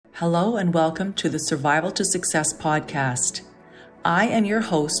Hello and welcome to the Survival to Success podcast. I am your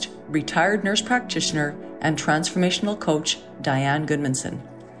host, retired nurse practitioner and transformational coach, Diane Goodmanson.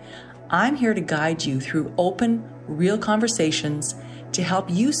 I'm here to guide you through open, real conversations to help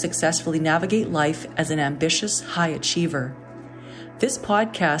you successfully navigate life as an ambitious high achiever. This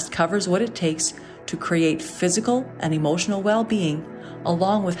podcast covers what it takes to create physical and emotional well-being,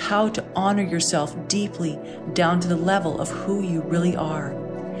 along with how to honor yourself deeply down to the level of who you really are.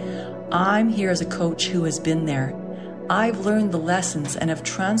 I'm here as a coach who has been there. I've learned the lessons and have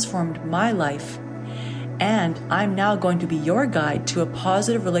transformed my life. And I'm now going to be your guide to a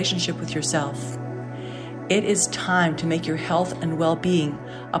positive relationship with yourself. It is time to make your health and well-being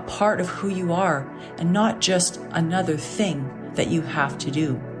a part of who you are and not just another thing that you have to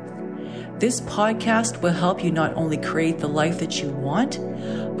do. This podcast will help you not only create the life that you want,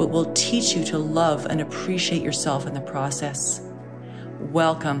 but will teach you to love and appreciate yourself in the process.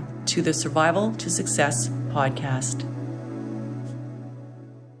 Welcome to the Survival to Success podcast.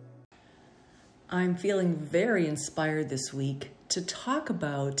 I'm feeling very inspired this week to talk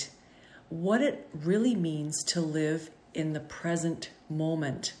about what it really means to live in the present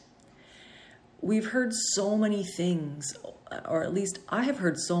moment. We've heard so many things, or at least I have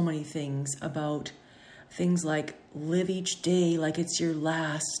heard so many things about things like live each day like it's your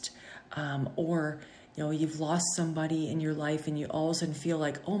last, or you've lost somebody in your life and you all of a sudden feel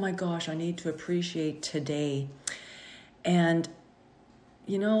like, oh my gosh, I need to appreciate today. And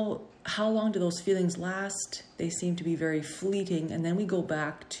how long do those feelings last? They seem to be very fleeting. And then we go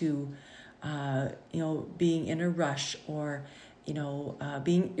back to, being in a rush or,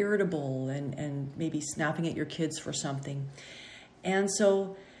 being irritable and maybe snapping at your kids for something. And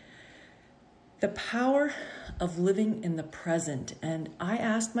so the power of living in the present. And I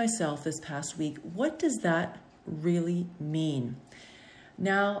asked myself this past week, what does that really mean?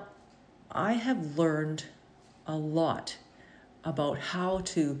 Now, I have learned a lot about how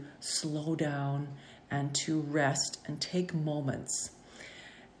to slow down and to rest and take moments.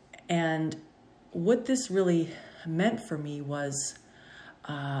 And what this really meant for me was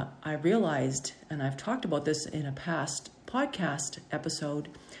I realized, and I've talked about this in a past podcast episode,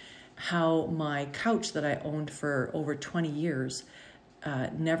 how my couch that I owned for over 20 years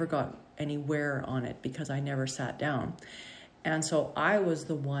never got any wear on it because I never sat down. And so I was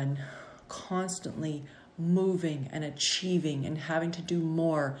the one constantly moving and achieving and having to do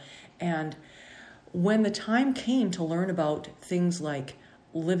more. And when the time came to learn about things like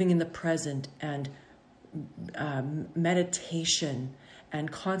living in the present and meditation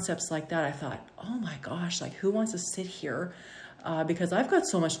and concepts like that, I thought, oh my gosh, like who wants to sit here? Because I've got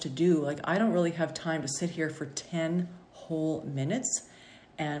so much to do. Like I don't really have time to sit here for 10 whole minutes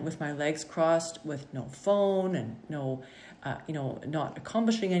and with my legs crossed with no phone and no, not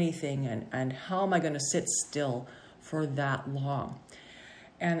accomplishing anything. And how am I going to sit still for that long?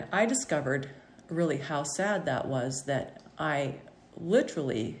 And I discovered really how sad that was, that I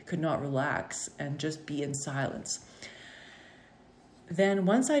literally could not relax and just be in silence. Then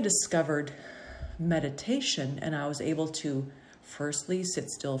once I discovered meditation and I was able to firstly sit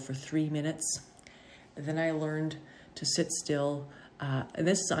still for 3 minutes, then I learned to sit still. And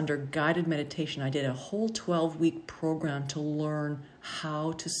this is under guided meditation. I did a whole 12-week program to learn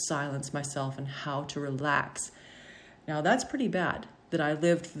how to silence myself and how to relax. Now that's pretty bad that I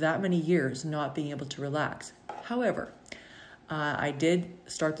lived that many years not being able to relax. However, I did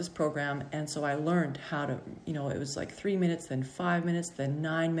start this program, and so I learned how to, it was like 3 minutes, then 5 minutes, then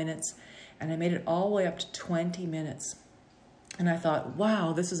 9 minutes, and I made it all the way up to 20 minutes. And I thought,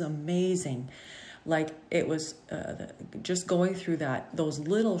 wow, this is amazing. Like it was just going through those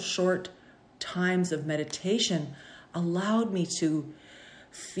little short times of meditation allowed me to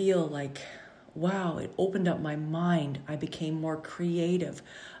feel like, wow, it opened up my mind. I became more creative.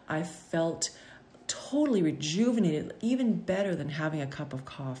 I felt totally rejuvenated, even better than having a cup of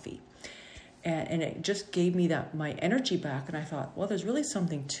coffee. And it just gave me my energy back. And I thought, well, there's really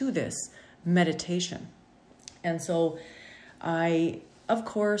something to this meditation. And so I, of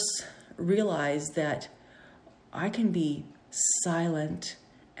course, realized that I can be silent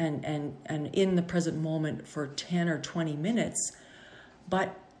and in the present moment for 10 or 20 minutes.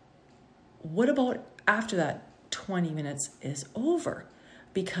 But what about after that 20 minutes is over?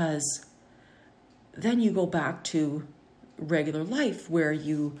 Because then you go back to regular life where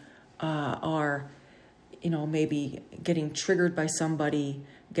you are, maybe getting triggered by somebody,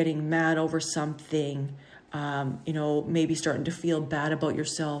 getting mad over something, maybe starting to feel bad about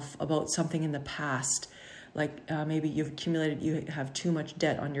yourself, about something in the past. Like maybe you have too much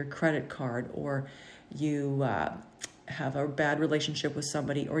debt on your credit card, or you have a bad relationship with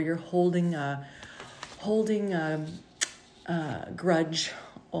somebody, or you're holding a grudge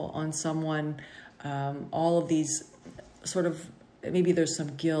on someone, all of these sort of, maybe there's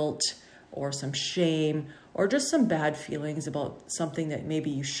some guilt or some shame or just some bad feelings about something that maybe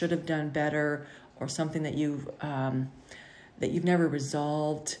you should have done better, or something that you've never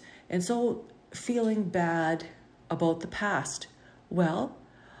resolved. And so feeling bad about the past. Well,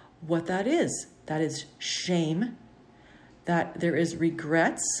 what that is shame, that there is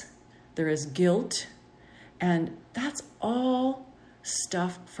regrets, there is guilt, and that's all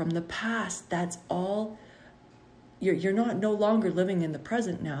stuff from the past. That's all, you're no longer living in the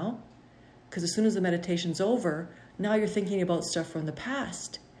present now, because as soon as the meditation's over, now you're thinking about stuff from the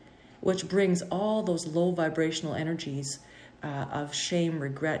past, which brings all those low vibrational energies of shame,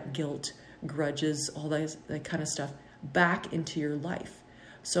 regret, guilt, grudges, all that kind of stuff back into your life.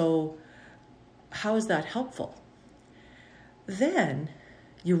 So how is that helpful? Then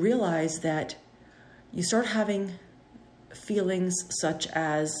you realize that you start having feelings such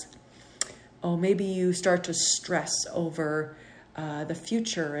as, oh, maybe you start to stress over the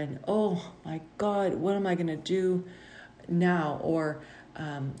future, and oh my God, what am I going to do now? Or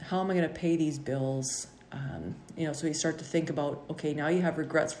how am I going to pay these bills? So you start to think about, okay, now you have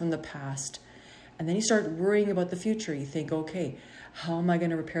regrets from the past, and then you start worrying about the future. You think, okay, how am I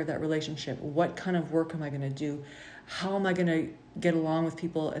going to repair that relationship? What kind of work am I going to do? How am I going to get along with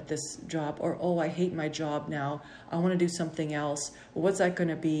people at this job? Or, oh, I hate my job now. I want to do something else. What's that going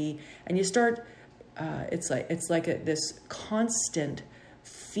to be? And you start, it's like this constant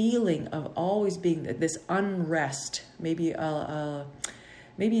feeling of always being this unrest. Maybe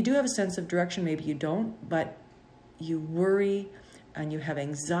you do have a sense of direction, maybe you don't, but you worry and you have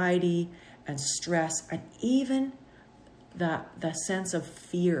anxiety and stress, and even that sense of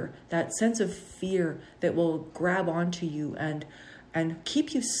fear, that will grab onto you and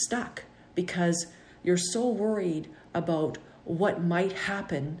keep you stuck, because you're so worried about what might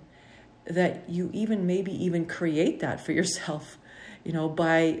happen that you maybe create that for yourself,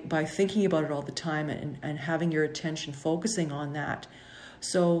 by thinking about it all the time and having your attention focusing on that.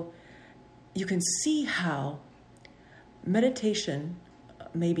 So you can see how meditation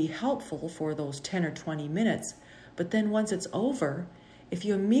may be helpful for those 10 or 20 minutes, but then once it's over, if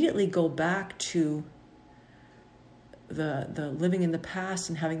you immediately go back to the living in the past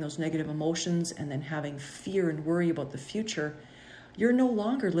and having those negative emotions and then having fear and worry about the future, you're no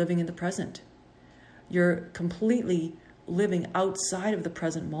longer living in the present. You're completely living outside of the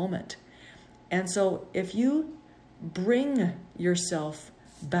present moment. And so if you bring yourself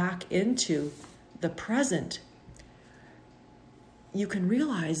back into the present, you can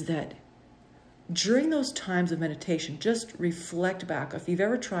realize that during those times of meditation, just reflect back. If you've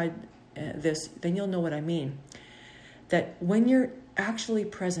ever tried this, then you'll know what I mean. That when you're actually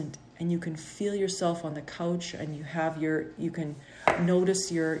present and you can feel yourself on the couch and you can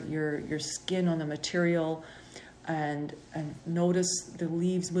notice your skin on the material and notice the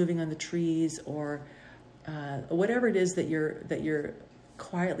leaves moving on the trees, or whatever it is that you're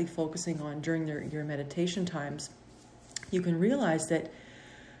quietly focusing on during your meditation times, you can realize that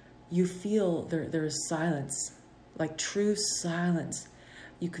you feel there is silence, like true silence.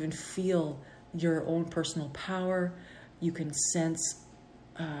 You can feel your own personal power. You can sense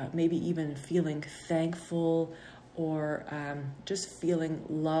maybe even feeling thankful, or just feeling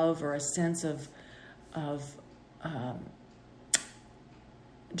love, or a sense of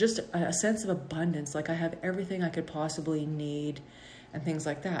just a sense of abundance, like I have everything I could possibly need and things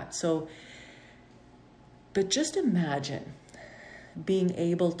like that. So, but just imagine being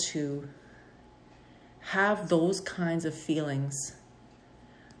able to have those kinds of feelings,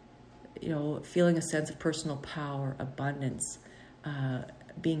 feeling a sense of personal power, abundance,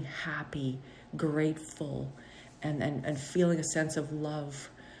 being happy, grateful, and feeling a sense of love,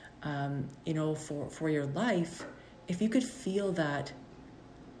 for your life. If you could feel that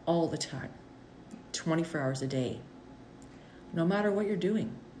all the time, 24 hours a day, no matter what you're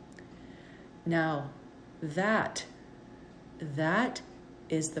doing. Now, that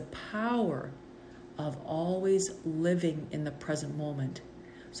is the power of always living in the present moment.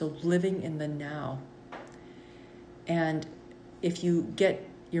 So living in the now. And if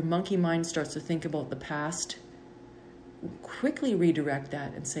your monkey mind starts to think about the past, quickly redirect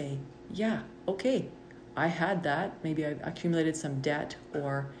that and say, yeah, okay, I had that. Maybe I accumulated some debt,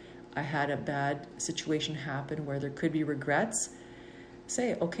 or I had a bad situation happen where there could be regrets.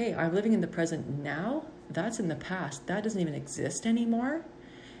 Say, okay, I'm living in the present now. That's in the past. That doesn't even exist anymore.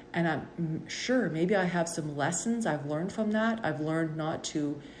 And I'm sure maybe I have some lessons I've learned from that. I've learned not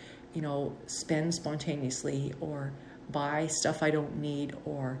to, spend spontaneously, or buy stuff I don't need,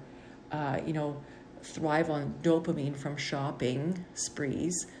 or, thrive on dopamine from shopping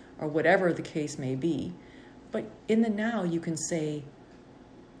sprees, or whatever the case may be. But in the now, you can say,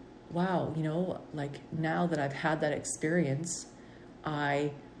 wow, like now that I've had that experience,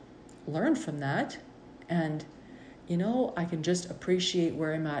 I learned from that. And, I can just appreciate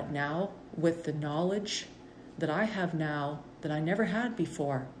where I'm at now with the knowledge that I have now that I never had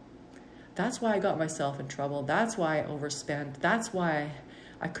before. That's why I got myself in trouble. That's why I overspent. That's why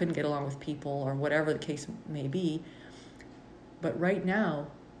I couldn't get along with people, or whatever the case may be. But right now,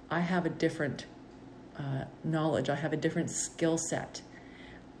 I have a different knowledge. I have a different skill set.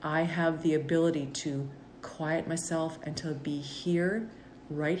 I have the ability to quiet myself and to be here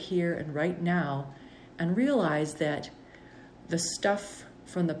and right now, and realize that the stuff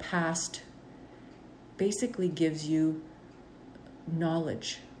from the past basically gives you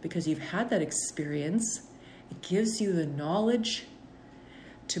knowledge, because you've had that experience. It gives you the knowledge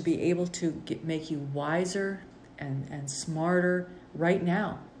to be able to make you wiser and smarter right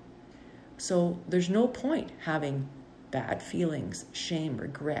now. So there's no point having bad feelings, shame,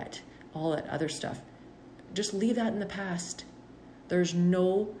 regret, all that other stuff. Just leave that in the past. There's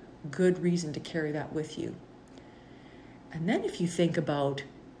no good reason to carry that with you. And then if you think about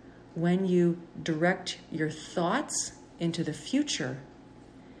when you direct your thoughts into the future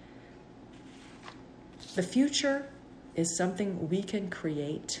is something we can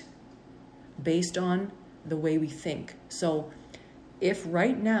create based on the way we think. So if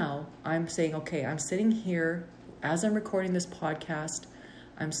right now I'm saying, okay, I'm sitting here as I'm recording this podcast,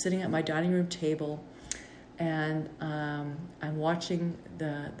 I'm sitting at my dining room table, and I'm watching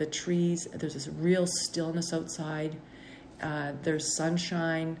the trees. There's this real stillness outside. There's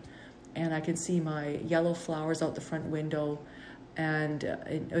sunshine, and I can see my yellow flowers out the front window, and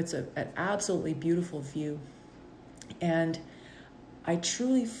it's an absolutely beautiful view. And I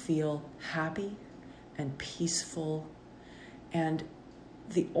truly feel happy and peaceful. And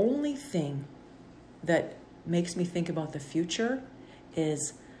the only thing that makes me think about the future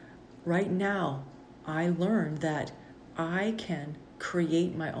is right now I learned that I can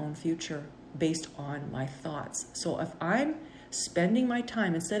create my own future based on my thoughts. So if I'm spending my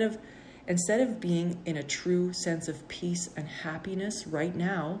time, instead of being in a true sense of peace and happiness right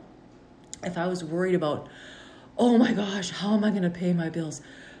now, if I was worried about, oh my gosh, how am I going to pay my bills?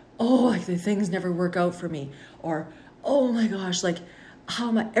 Oh, like the things never work out for me. Or, oh my gosh, like how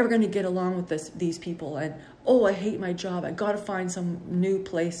am I ever going to get along with these people? And, oh, I hate my job. I got to find some new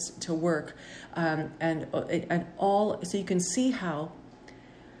place to work. So you can see how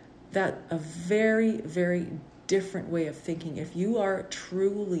that a very, very different way of thinking. If you are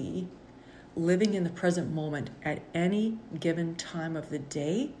truly living in the present moment at any given time of the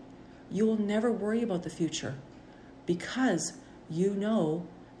day, you will never worry about the future, because you know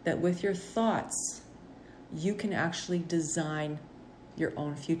that with your thoughts, you can actually design your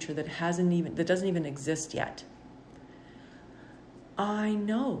own future that doesn't even exist yet. I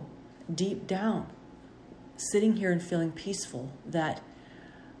know deep down, sitting here and feeling peaceful, that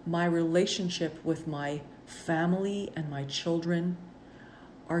my relationship with my family and my children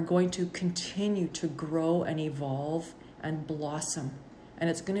are going to continue to grow and evolve and blossom, and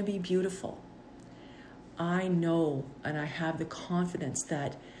it's going to be beautiful. I know, and I have the confidence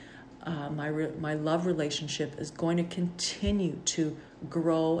that my love relationship is going to continue to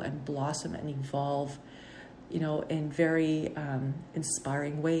grow and blossom and evolve, in very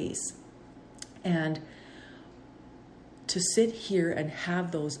inspiring ways. And to sit here and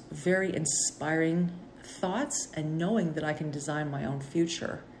have those very inspiring thoughts and knowing that I can design my own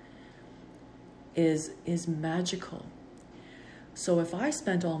future is magical. So if I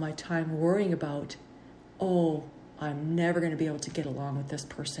spent all my time worrying about, oh, I'm never going to be able to get along with this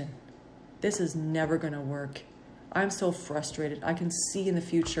person, this is never going to work, I'm so frustrated, I can see in the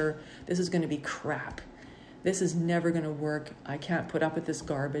future this is going to be crap, this is never going to work, I can't put up with this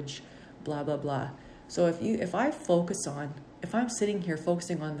garbage, blah blah blah. So if I'm sitting here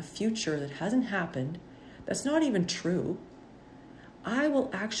focusing on the future that hasn't happened, that's not even true, I will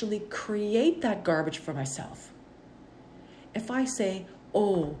actually create that garbage for myself. If I say,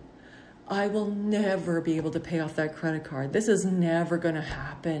 oh, I will never be able to pay off that credit card, this is never going to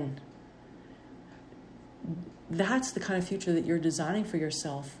happen, that's the kind of future that you're designing for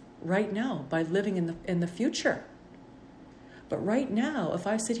yourself right now by living in the future. But right now, if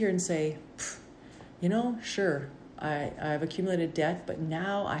I sit here and say, sure, I've accumulated debt, but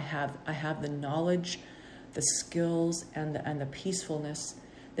now I have the knowledge, the skills, and the peacefulness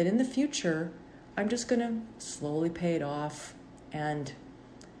that in the future I'm just going to slowly pay it off and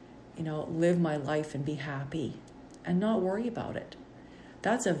live my life and be happy. and not worry about it.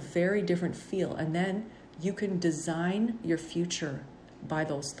 That's a very different feel. And then you can design your future by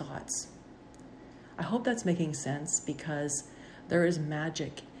those thoughts. I hope that's making sense, because there is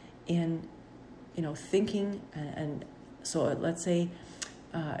magic in, thinking. And so let's say,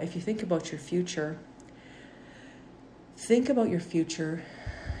 if you think about your future, think about your future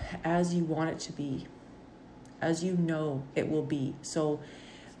as you want it to be, as you know it will be. So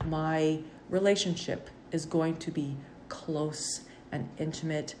my relationship is going to be close and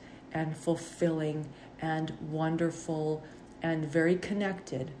intimate and fulfilling and wonderful and very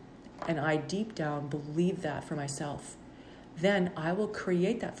connected. And I deep down believe that for myself. Then I will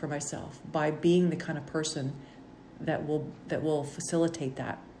create that for myself by being the kind of person that will facilitate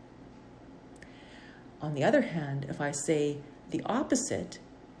that. On the other hand, if I say the opposite,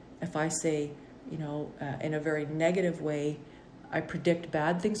 if I say, in a very negative way, I predict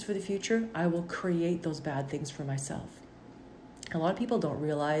bad things for the future, I will create those bad things for myself. A lot of people don't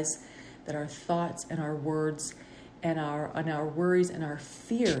realize that our thoughts and our words and our worries and our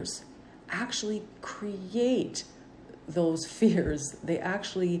fears actually create those fears. They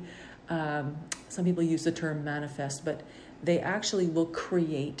actually, some people use the term manifest, but they actually will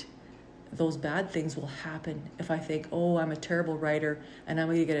create. Those bad things will happen. If I think, oh, I'm a terrible writer and I'm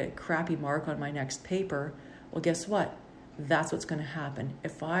going to get a crappy mark on my next paper, well, guess what? That's what's going to happen.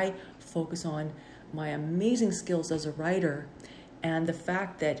 If I focus on my amazing skills as a writer and the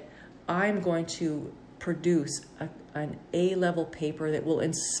fact that I'm going to produce an A-level paper that will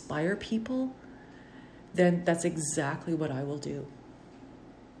inspire people, then that's exactly what I will do.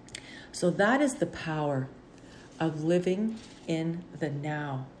 So that is the power of living in the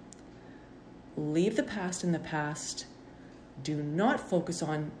now. Leave the past in the past. Do not focus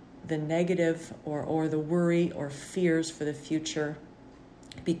on the negative or the worry or fears for the future,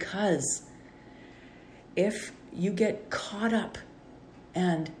 because if you get caught up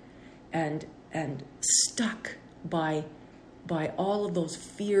and stuck by all of those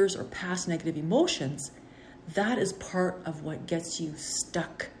fears or past negative emotions, that is part of what gets you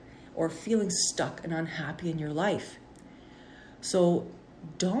stuck or feeling stuck and unhappy in your life. So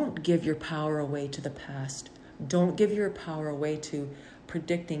don't give your power away to the past. Don't give your power away to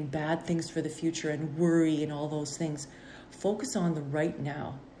predicting bad things for the future and worry and all those things. Focus on the right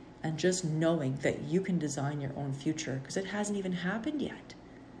now and just knowing that you can design your own future, because it hasn't even happened yet.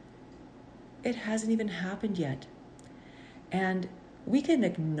 It hasn't even happened yet. And we can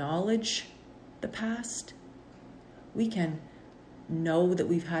acknowledge the past. We can know that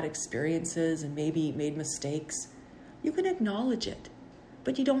we've had experiences and maybe made mistakes. You can acknowledge it,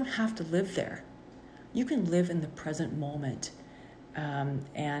 but you don't have to live there. You can live in the present moment.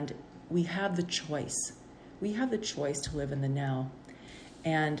 And we have the choice. We have the choice to live in the now.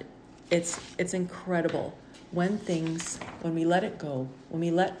 And it's incredible when we let it go, when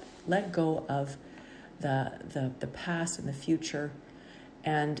we let go of the past and the future.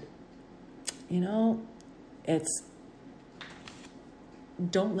 And,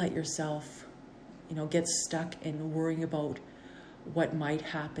 don't let yourself, get stuck in worrying about what might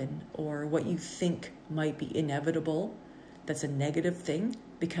happen or what you think might be inevitable. That's a negative thing,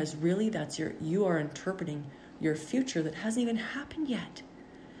 because really you are interpreting your future that hasn't even happened yet.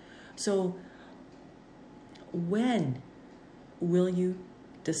 So when will you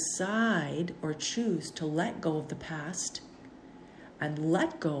decide or choose to let go of the past and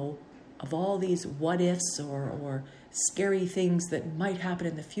let go of all these what ifs or scary things that might happen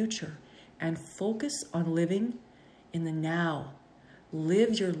in the future, and focus on living in the now?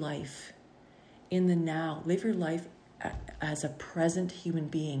 Live your life in the now. Live your life as a present human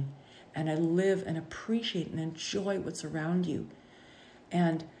being, and I live and appreciate and enjoy what's around you,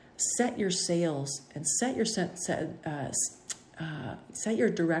 and set your sails and set your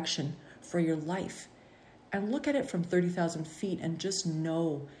direction for your life, and look at it from 30,000 feet and just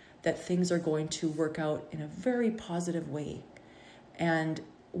know that things are going to work out in a very positive way. And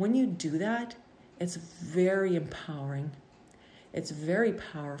when you do that, it's very empowering. It's very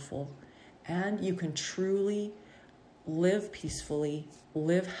powerful, and you can truly live peacefully,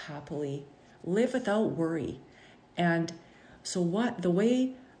 live happily, live without worry. And so the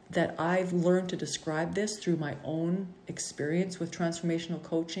way that I've learned to describe this through my own experience with transformational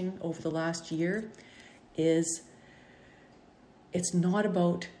coaching over the last year is, it's not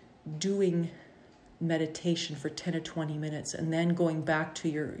about doing meditation for 10 or 20 minutes and then going back to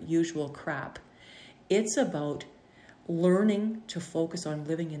your usual crap. It's about learning to focus on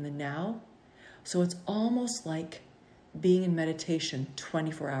living in the now. So it's almost like being in meditation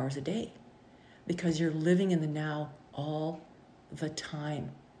 24 hours a day, because you're living in the now all the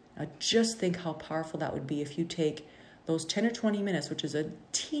time. Now just think how powerful that would be if you take those 10 or 20 minutes, which is a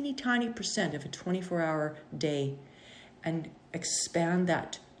teeny tiny percent of a 24-hour day, and expand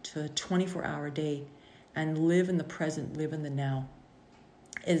that to a 24-hour day and live in the present, live in the now.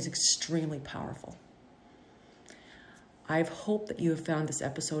 It is extremely powerful. I hope that you have found this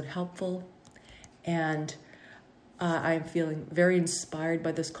episode helpful, and I'm feeling very inspired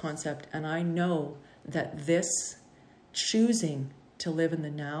by this concept, and I know that this choosing to live in the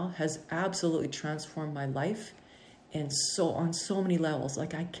now has absolutely transformed my life on so many levels.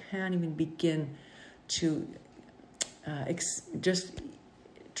 Like, I can't even begin to just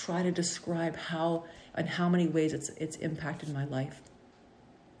try to describe how many ways it's impacted my life.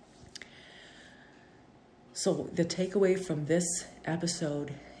 So the takeaway from this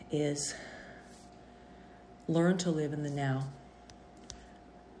episode is learn to live in the now.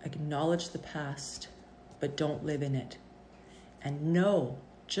 Acknowledge the past, but don't live in it. And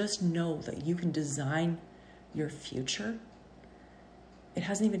just know that you can design your future. It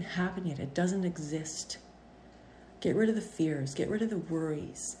hasn't even happened yet. It doesn't exist. Get rid of the fears. Get rid of the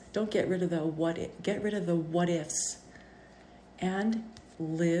worries. Don't get rid of get rid of the what ifs. And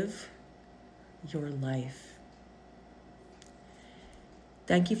live your life.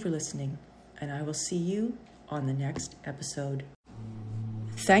 Thank you for listening, and I will see you on the next episode.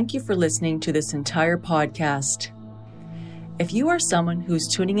 Thank you for listening to this entire podcast. If you are someone who's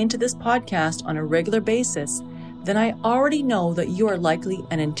tuning into this podcast on a regular basis, then I already know that you are likely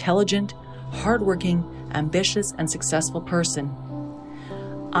an intelligent, hardworking, ambitious, and successful person.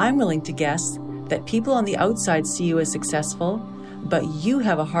 I'm willing to guess that people on the outside see you as successful, but you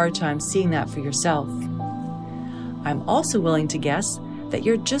have a hard time seeing that for yourself. I'm also willing to guess that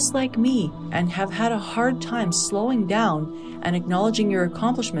you're just like me and have had a hard time slowing down and acknowledging your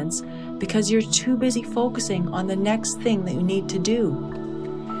accomplishments because you're too busy focusing on the next thing that you need to do.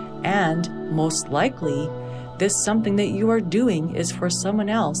 And most likely, this something that you are doing is for someone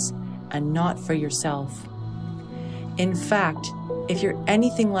else and not for yourself. In fact, if you're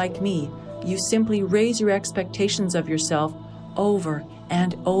anything like me, you simply raise your expectations of yourself over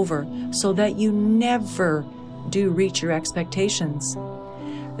and over so that you never do reach your expectations.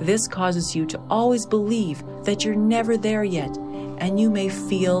 This causes you to always believe that you're never there yet, and you may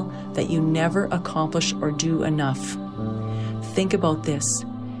feel that you never accomplish or do enough. Think about this.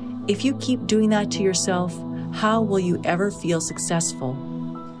 If you keep doing that to yourself, how will you ever feel successful?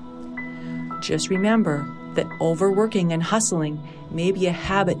 Just remember that overworking and hustling may be a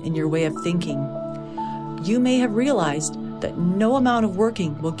habit in your way of thinking. You may have realized that no amount of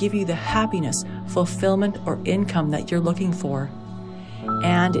working will give you the happiness, fulfillment, or income that you're looking for.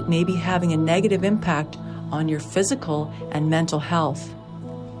 And it may be having a negative impact on your physical and mental health.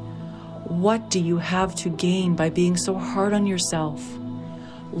 What do you have to gain by being so hard on yourself?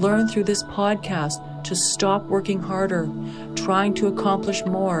 Learn through this podcast to stop working harder, trying to accomplish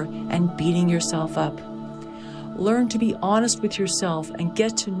more, and beating yourself up. Learn to be honest with yourself and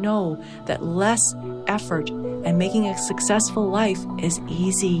get to know that less effort and making a successful life is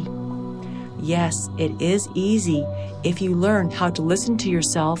easy. Yes, it is easy if you learn how to listen to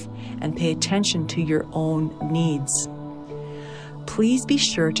yourself and pay attention to your own needs. Please be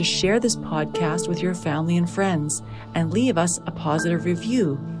sure to share this podcast with your family and friends and leave us a positive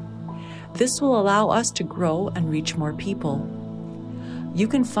review. This will allow us to grow and reach more people. You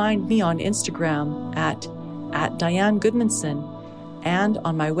can find me on Instagram at Diane Goodmanson and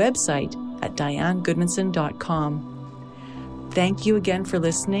on my website at dianegoodmanson.com. Thank you again for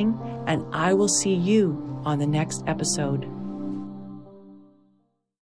listening, and I will see you on the next episode.